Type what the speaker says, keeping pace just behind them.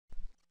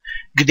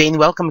Good day and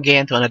welcome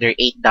again to another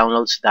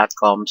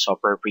 8downloads.com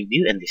software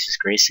preview, and this is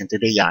Chris, and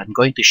today I'm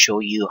going to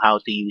show you how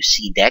to use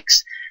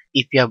CDex.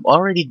 If you have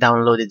already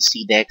downloaded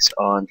CDex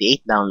on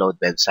the 8download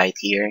website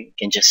here, you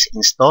can just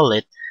install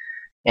it,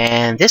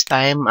 and this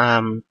time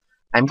I'm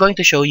going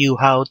to show you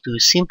how to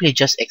simply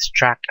just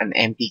extract an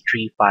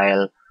MP3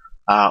 file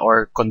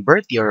or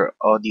convert your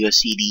audio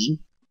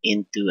CD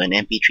into an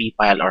MP3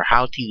 file, or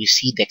how to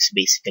use CDex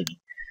basically.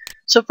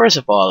 So first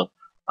of all,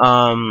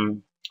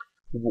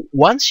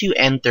 once you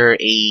enter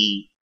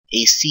a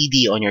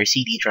CD on your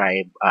CD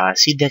drive,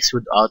 CDex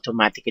would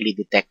automatically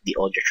detect the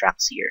audio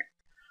tracks here.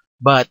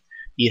 But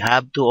you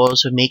have to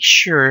also make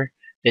sure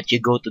that you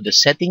go to the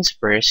settings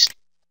first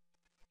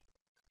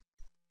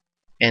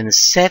and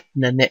set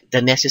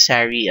the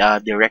necessary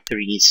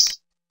directories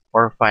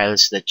or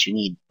files that you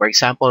need. For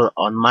example,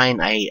 on mine,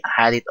 I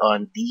had it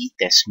on the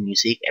test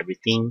music,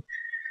 everything.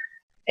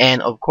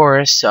 And of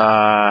course,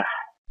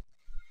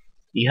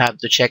 you have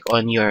to check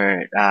on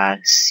your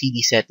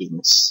CD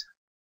settings.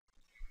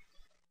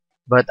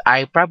 But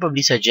I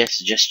probably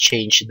suggest just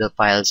change the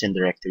files and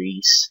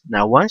directories.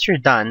 Now, once you're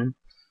done,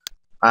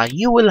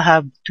 you will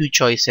have two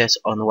choices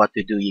on what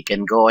to do. You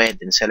can go ahead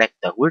and select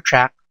the whole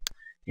track,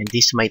 and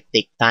this might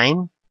take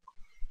time,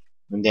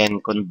 and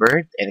then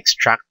convert and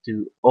extract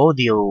to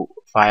audio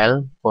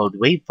file called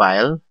WAV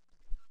file,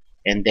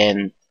 and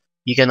then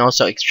you can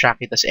also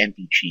extract it as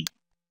MP3.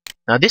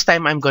 Now this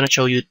time I'm going to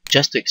show you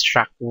just to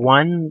extract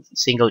one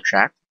single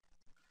track,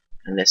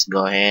 and let's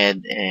go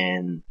ahead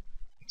and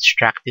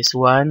extract this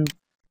one,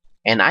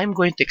 and I'm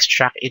going to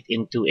extract it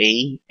into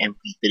a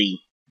MP3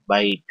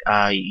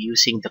 by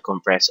using the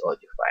compressed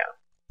audio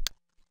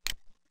file.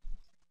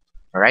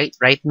 Alright,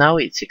 right now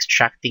it's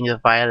extracting the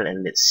file,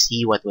 and let's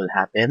see what will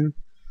happen.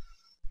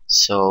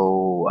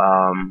 So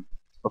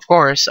of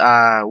course,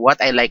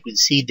 what I like with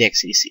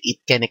CDex is it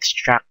can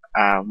extract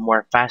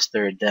more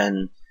faster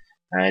than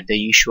the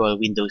usual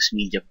Windows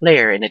Media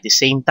Player, and at the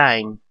same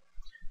time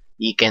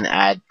you can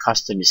add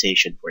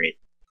customization for it.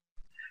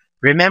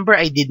 Remember,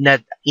 I did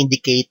not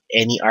indicate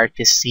any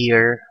artist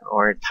here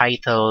or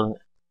title,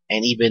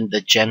 and even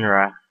the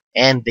genre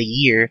and the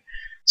year,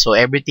 so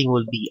everything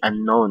will be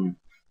unknown.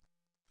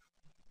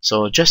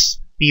 So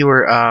just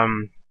pure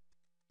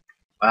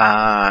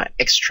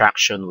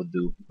extraction would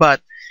do.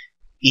 But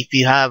if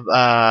you have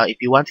if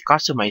you want to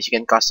customize, you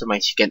can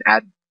customize. You can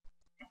add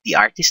the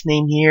artist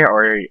name here,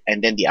 or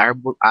and then the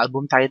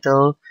album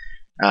title.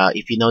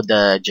 If you know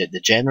the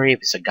genre, if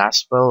it's a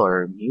gospel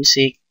or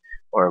music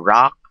or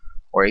rock,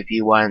 or if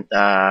you want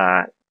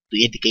to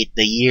indicate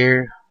the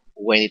year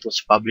when it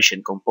was published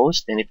and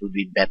composed, then it would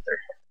be better.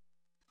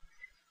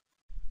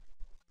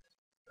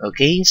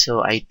 Okay,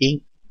 so I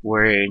think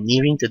we're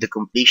nearing to the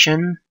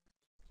completion,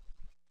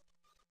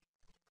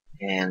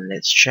 and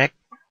let's check.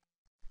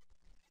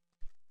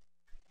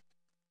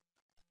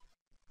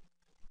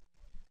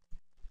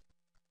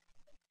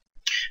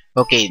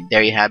 Okay,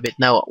 there you have it.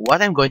 Now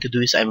what I'm going to do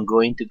is I'm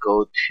going to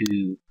go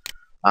to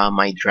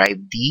my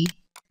drive D,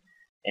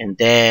 and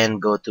then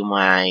go to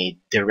my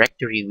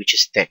directory, which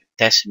is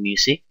test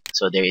music.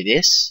 So there it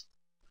is,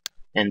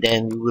 and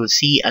then we will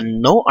see a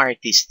no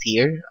artist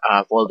here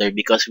folder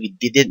because we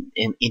didn't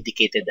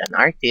indicated an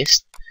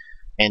artist,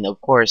 and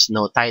of course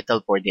no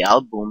title for the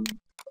album,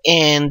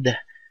 and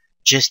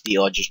just the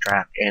audio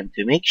track. And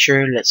to make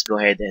sure, let's go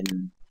ahead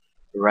and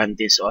run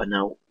this on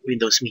a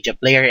Windows Media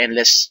Player, and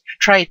let's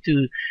try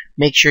to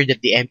make sure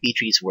that the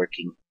MP3 is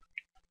working.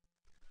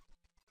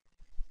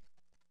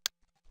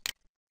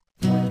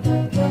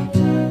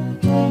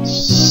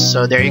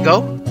 So there you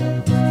go.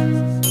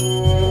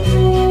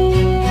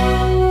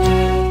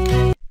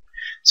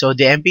 So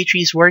the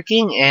MP3 is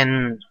working,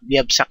 and we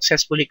have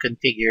successfully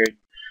configured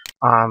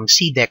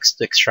CDex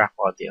to extract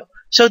audio.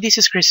 So this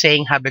is Chris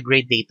saying have a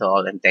great day to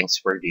all, and thanks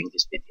for viewing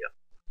this video.